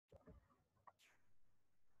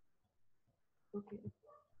Okay.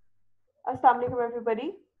 Assalamu alaikum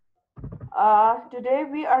everybody. Today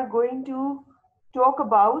we are going to talk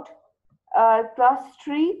about class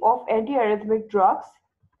 3 of antiarrhythmic drugs.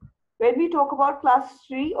 When we talk about class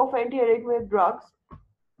 3 of antiarrhythmic drugs,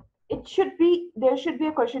 there should be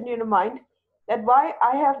a question in your mind that why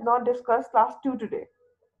I have not discussed class 2 today,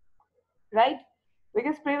 right?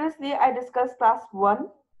 Because previously I discussed class 1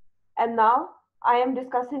 and now I am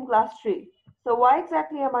discussing class 3. So why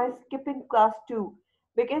exactly am I skipping class 2?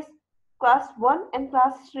 Because class 1 and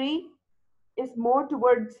class 3 is more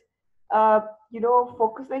towards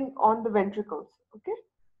focusing on the ventricles.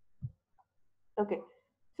 Okay.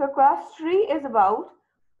 So class 3 is about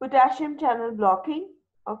potassium channel blocking.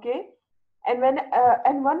 Okay. And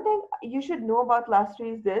one thing you should know about class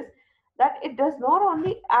 3 is this, that it does not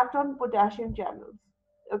only act on potassium channels.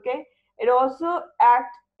 Okay. It also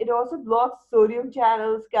blocks sodium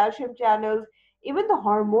channels, calcium channels, even the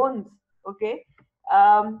hormones. Okay.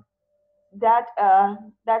 um, that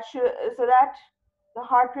should, so that the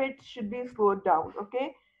heart rate should be slowed down.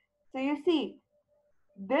 Okay. So you see,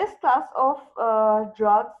 this class of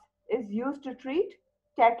drugs is used to treat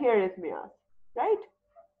tachyarrhythmias, right?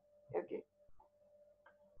 Okay.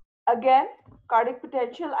 Again, cardiac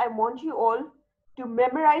potential, I want you all to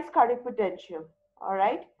memorize cardiac potential. All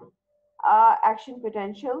right. Action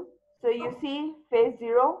potential, so you see phase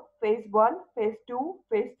 0, phase 1, phase 2,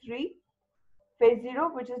 phase 3. Phase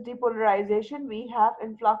 0, which is depolarization, we have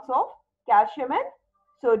influx of calcium and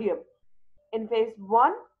sodium. In phase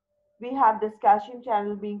 1, we have this calcium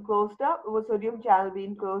channel being closed up, or sodium channel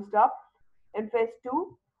being closed up. In phase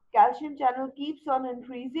 2, calcium channel keeps on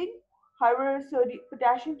increasing, however,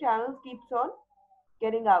 potassium channel keeps on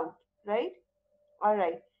getting out, right? All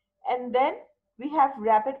right. And then we have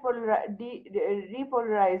rapid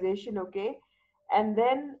repolarization, okay? And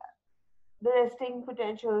then the resting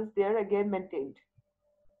potential is there again maintained.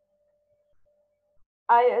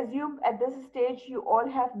 I assume at this stage you all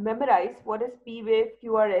have memorized what is P wave,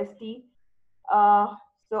 QRST. Uh,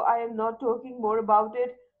 so I am not talking more about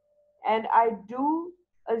it. And I do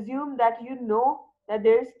assume that you know that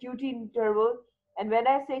there is QT interval. And when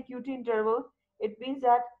I say QT interval, it means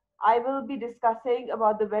that I will be discussing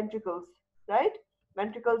about the ventricles, right?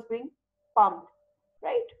 Ventricles being pumped,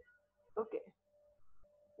 right? Okay.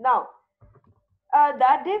 Now,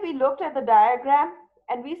 that day we looked at the diagram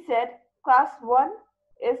and we said class 1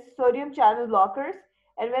 is sodium channel blockers,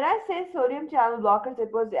 and when I say sodium channel blockers,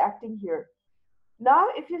 it was acting here. Now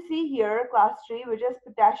if you see here class 3, which is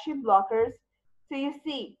potassium blockers, so you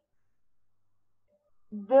see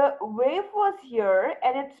the wave was here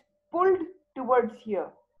and it's pulled towards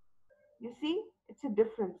here. You see, it's a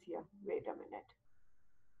difference here. Wait a minute,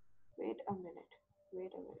 wait a minute,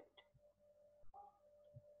 wait a minute.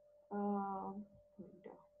 um,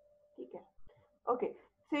 okay,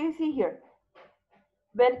 so you see here,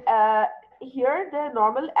 when here the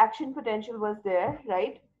normal action potential was there,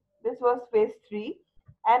 right? This was phase 3,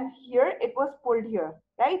 and here it was pulled here,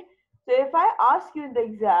 right? So if I ask you in the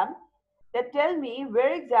exam that tell me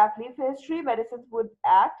where exactly phase 3 medicines would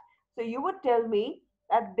act, so you would tell me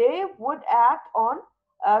that they would act on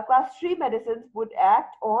class 3 medicines would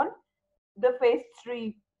act on the phase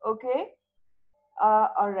 3. Okay.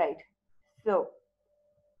 All right. So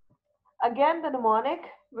again, the mnemonic,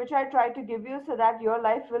 which I try to give you so that your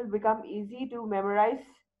life will become easy to memorize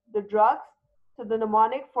the drugs. So the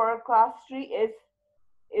mnemonic for class 3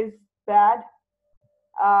 is bad.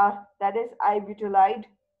 That is ibutilide,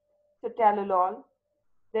 sotalol.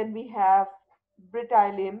 Then we have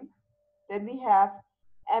Britalim. Then we have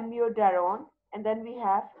Amiodarone, and then we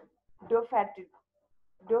have dofetilide.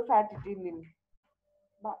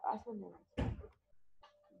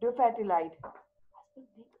 Dofetilide.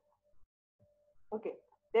 Okay.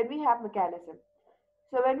 Then we have mechanism.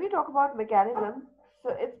 So when we talk about mechanism,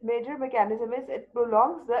 so its major mechanism is it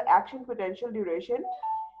prolongs the action potential duration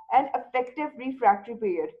and effective refractory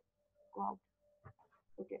period. Wow.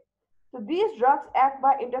 Okay. So these drugs act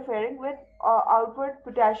by interfering with outward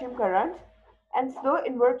potassium currents and slow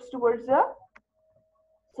inwards towards the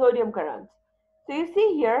sodium currents. So you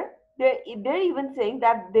see here, they're even saying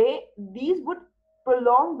that these would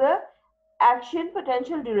prolong the action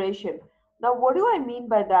potential duration. Now, what do I mean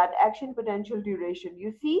by that action potential duration?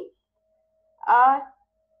 You see, uh,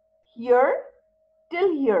 here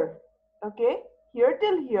till here, okay, here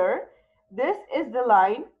till here, this is the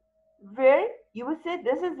line where you would say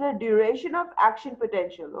this is the duration of action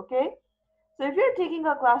potential. Okay, so if you're taking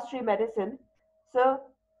a class 3 medicine, so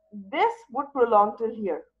this would prolong till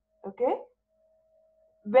here. Okay,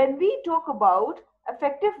 when we talk about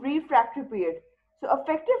effective refractory period, so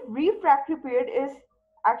effective refractory period is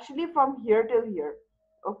actually from here till here.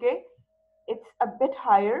 Okay, it's a bit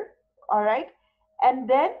higher. All right, and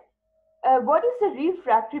then what is the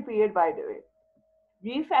refractory period, by the way?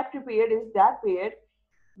 Refractory period is that period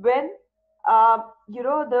when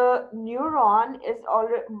the neuron is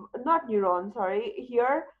already, not neuron, sorry,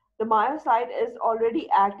 here the myocyte is already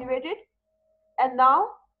activated, and now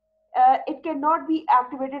it cannot be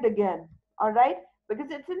activated again. All right, because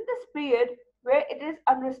it's in this period where it is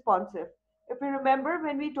unresponsive. If you remember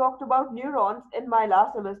when we talked about neurons in my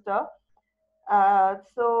last semester,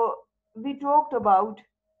 so we talked about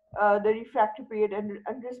the refractory period and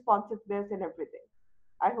unresponsiveness and everything.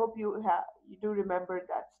 I hope you do remember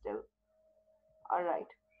that still. All right.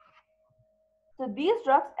 So these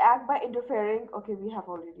drugs act by interfering. Okay, we have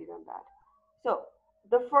already done that. So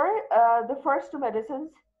the first two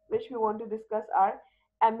medicines which we want to discuss are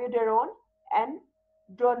amiodarone and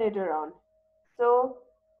dronedarone. So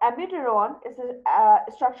amiodarone is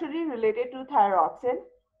structurally related to thyroxine.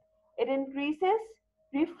 It increases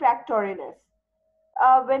refractoriness.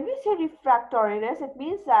 When we say refractoriness, it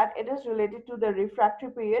means that it is related to the refractory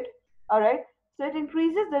period. All right. So it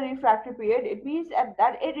increases the refractory period. It means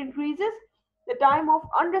that it increases the time of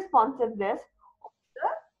unresponsiveness of the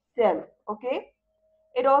cell. Okay.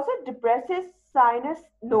 It also depresses sinus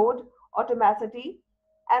node atomicity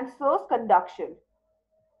and slows conduction.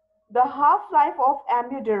 The half-life of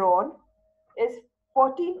amiodarone is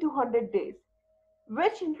 14 to 100 days,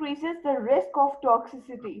 which increases the risk of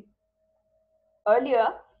toxicity. Earlier,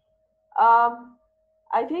 um,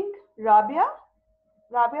 I think Rabia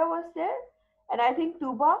was there, and I think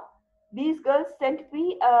Tuba. These girls sent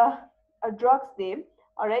me a drug's name,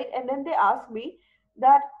 all right, and then they asked me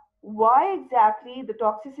that why exactly the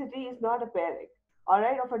toxicity is not apparent, all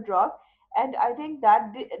right, of a drug, and I think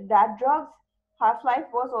that drug's half life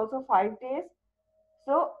was also 5 days.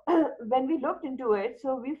 So when we looked into it,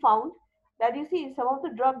 so we found that you see some of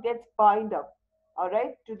the drug gets bind up, all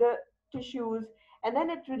right, to the tissues, and then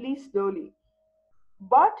it released slowly.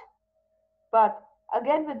 But but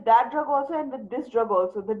again, with that drug also and with this drug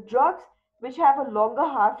also, the drugs which have a longer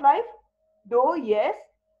half life, though, yes,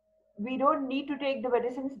 we don't need to take the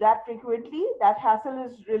medicines that frequently, that hassle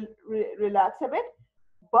is relaxed a bit.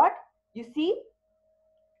 But you see,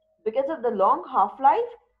 because of the long half life,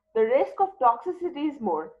 the risk of toxicity is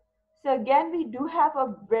more. So, again, we do have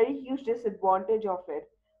a very huge disadvantage of it.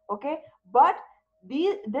 Okay, but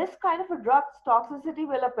this kind of a drug's toxicity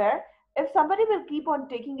will appear if somebody will keep on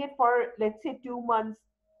taking it for, let's say, 2 months,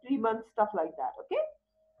 3 months, stuff like that. Okay,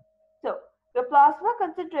 so the plasma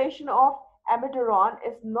concentration of amiodarone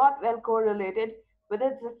is not well correlated with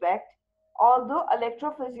its effect, although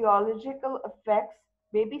electrophysiological effects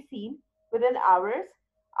may be seen within hours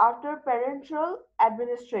after parenteral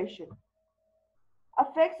administration.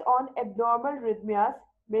 Effects on abnormal rhythmias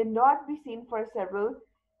may not be seen for several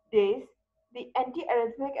days. The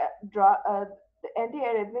the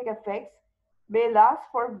antiarrhythmic effects may last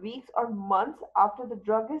for weeks or months after the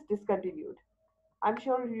drug is discontinued. I'm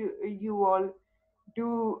sure you all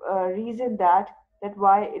do reason that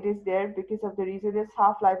why it is there, because of the reason its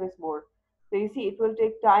half life is more. So you see, it will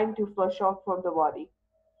take time to flush out from the body.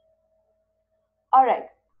 All right.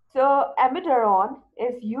 So amiodarone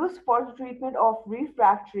is used for the treatment of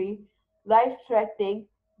refractory, life-threatening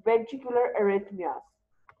ventricular arrhythmias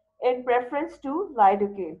in preference to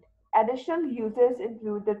lidocaine. Additional uses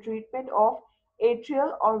include the treatment of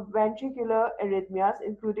atrial or ventricular arrhythmias,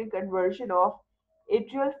 including conversion of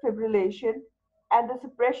atrial fibrillation and the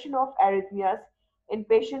suppression of arrhythmias in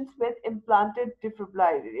patients with implanted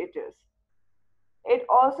defibrillators. It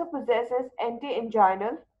also possesses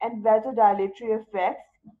anti-anginal and vasodilatory effects.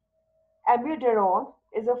 Amiodarone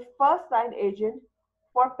is a first-line agent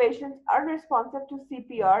for patients unresponsive to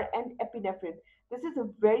CPR and epinephrine. This is a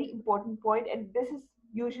very important point, and this is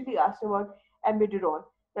usually asked about amiodarone.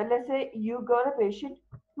 That let's say you got a patient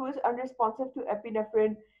who is unresponsive to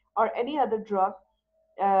epinephrine or any other drug,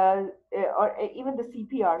 or even the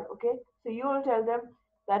CPR. Okay, so you will tell them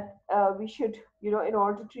that we should, in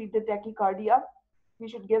order to treat the tachycardia, we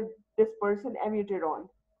should give this person amiodarone.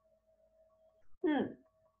 Hmm.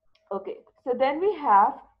 Okay, so then we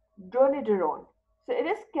have dronedarone. So it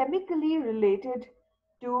is chemically related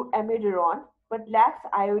to amiodarone but lacks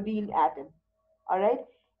iodine atom. All right,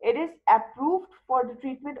 it is approved for the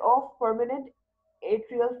treatment of permanent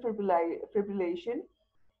atrial fibrillation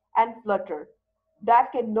and flutter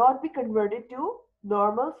that cannot be converted to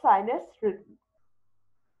normal sinus rhythm.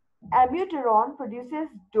 Amiodarone produces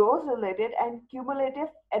dose-related and cumulative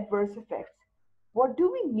adverse effects. What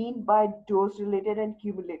do we mean by dose-related and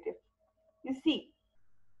cumulative? You see,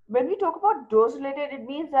 when we talk about dose related, it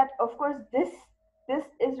means that, of course, this. This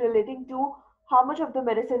is relating to how much of the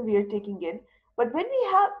medicine we are taking in. But when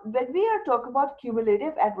we are talking about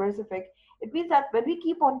cumulative adverse effect, it means that when we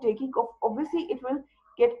keep on taking, obviously it will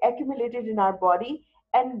get accumulated in our body,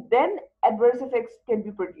 and then adverse effects can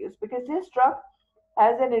be produced because this drug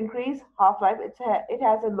has an increased half life. It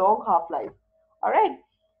has a long half life. All right.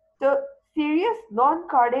 So serious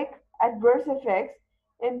non-cardiac adverse effects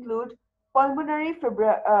include pulmonary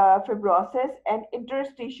fibrosis and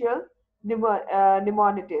interstitial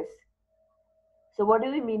pneumonitis. So what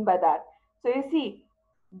do we mean by that? So you see,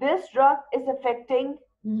 this drug is affecting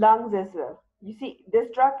lungs as well. You see, this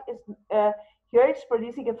drug is here it's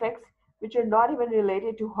producing effects which are not even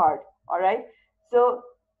related to heart. All right. So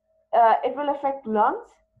it will affect lungs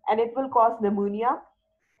and it will cause pneumonia.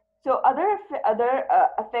 So other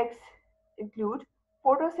effects include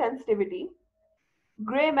photosensitivity,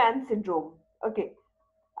 gray man syndrome. Okay,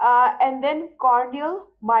 and then corneal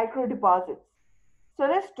microdeposits. So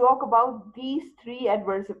let's talk about these three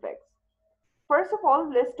adverse effects. First of all,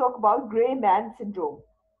 let's talk about gray man syndrome.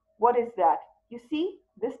 What is that? You see,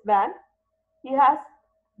 this man, he has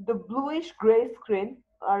the bluish gray skin,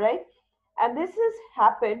 all right? And this has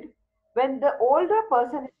happened when the older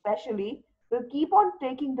person, especially, will keep on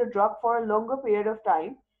taking the drug for a longer period of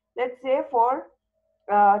time, let's say for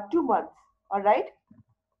 2 months, all right?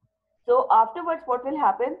 So afterwards, what will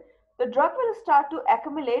happen? The drug will start to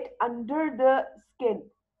accumulate under the skin,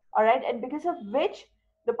 all right, and because of which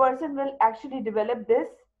the person will actually develop this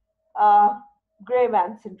uh, gray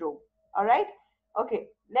man syndrome, all right. Okay,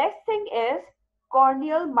 next thing is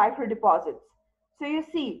corneal microdeposits. So you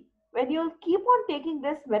see, when you keep on taking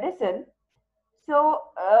this medicine, so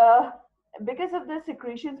because of the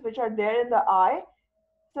secretions which are there in the eye,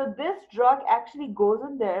 so this drug actually goes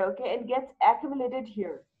in there, okay, and gets accumulated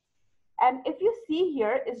here. And if you see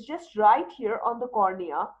here, it's just right here on the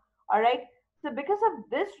cornea. All right. So because of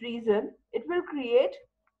this reason, it will create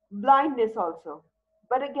blindness also.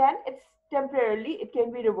 But again, it's temporarily, it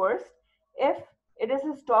can be reversed if it is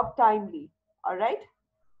stopped timely. All right.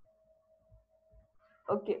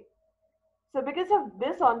 Okay. So because of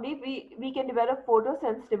this only, we can develop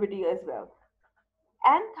photosensitivity as well.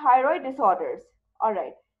 And thyroid disorders. All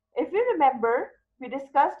right. If you remember, we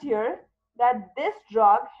discussed here that this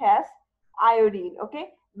drug has iodine. Okay.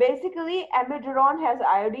 Basically, amiodarone has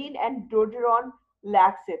iodine and dronedarone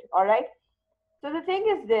lacks it. All right. So the thing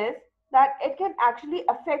is this, that it can actually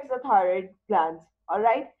affect the thyroid glands. All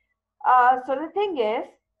right. So the thing is,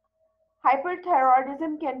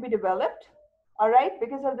 hyperthyroidism can be developed. All right,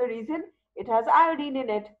 because of the reason it has iodine in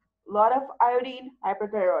it. A lot of iodine,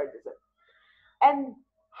 hyperthyroidism. And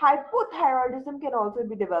hypothyroidism can also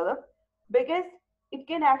be developed because it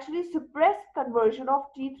can actually suppress conversion of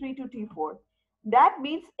T3 to T4. That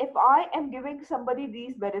means if I am giving somebody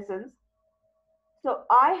these medicines, so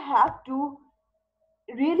I have to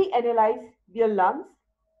really analyze their lungs,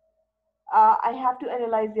 I have to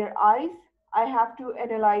analyze their eyes, I have to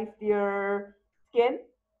analyze their skin,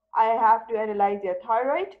 I have to analyze their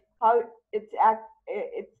thyroid, how its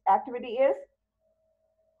activity is,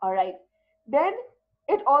 all right. Then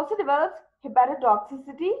it also develops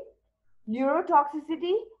hepatotoxicity,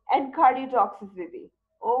 neurotoxicity, and cardiotoxicity.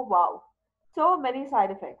 Oh wow. So many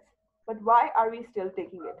side effects. But why are we still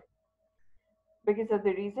taking it? Because of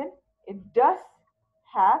the reason it does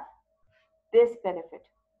have this benefit,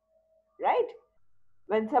 right?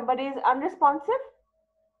 When somebody is unresponsive,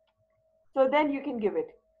 so then you can give it.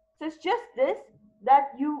 So it's just this, that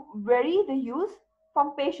you vary the use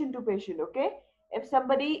from patient to patient, okay? If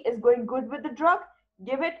somebody is going good with the drug,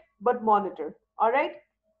 give it, but monitor. All right.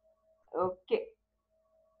 Okay.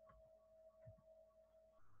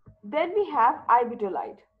 Then we have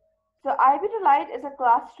ibutilide. So ibutilide is a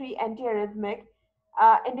class 3 antiarrhythmic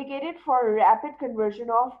indicated for rapid conversion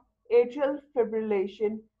of atrial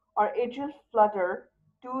fibrillation or atrial flutter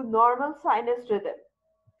to normal sinus rhythm.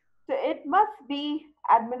 So it must be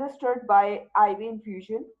administered by IV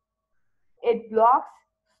infusion. It blocks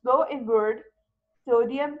slow inward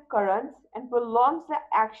sodium currents and prolongs the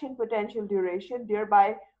action potential duration,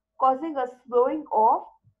 thereby causing a slowing of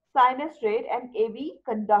sinus rate and AV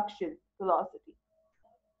conduction velocity.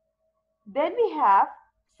 Then we have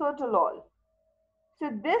sotalol.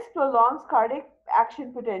 So this prolongs cardiac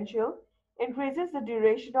action potential, increases the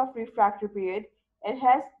duration of refractory period, and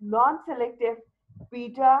has non-selective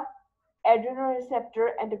beta adrenoreceptor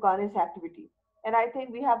antagonist activity. And I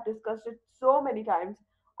think we have discussed it so many times.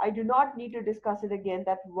 I do not need to discuss it again,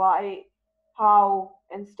 that why, how,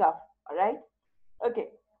 and stuff. All right. Okay.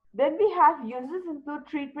 Then we have uses include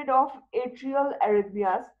treatment of atrial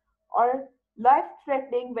arrhythmias or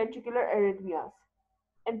life-threatening ventricular arrhythmias.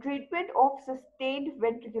 and treatment of sustained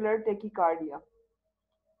ventricular tachycardia.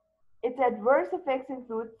 Its adverse effects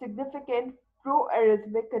include significant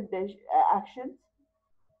pro-arrhythmic actions,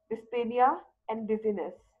 dyspnea, and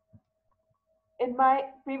dizziness. In my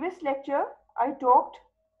previous lecture, I talked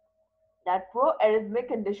that pro-arrhythmic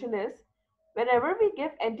condition is whenever we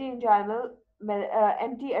give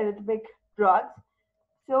anti-arrhythmic drugs.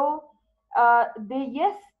 So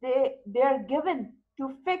they are given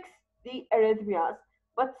to fix the arrhythmias,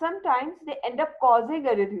 but sometimes they end up causing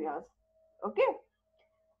arrhythmias. Okay.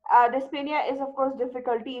 Dyspnea is of course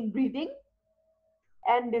difficulty in breathing,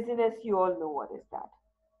 and dizziness. You all know what is that.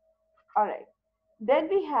 All right. Then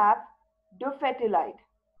we have dofetilide.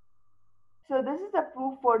 So this is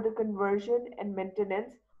approved for the conversion and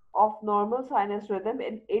maintenance of normal sinus rhythm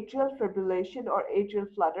in atrial fibrillation or atrial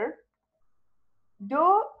flutter.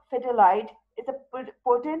 Dofetilide is a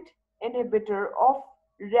potent inhibitor of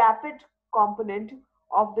rapid component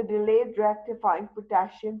of the delayed rectifying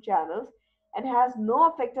potassium channels and has no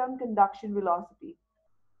effect on conduction velocity.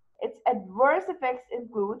 Its adverse effects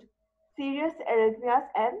include serious arrhythmias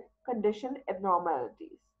and condition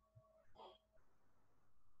abnormalities.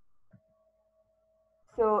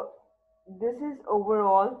 So, this is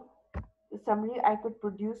overall the summary I could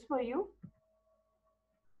produce for you.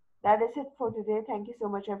 That is it for today. Thank you so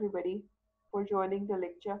much, everybody, for joining the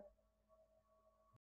lecture.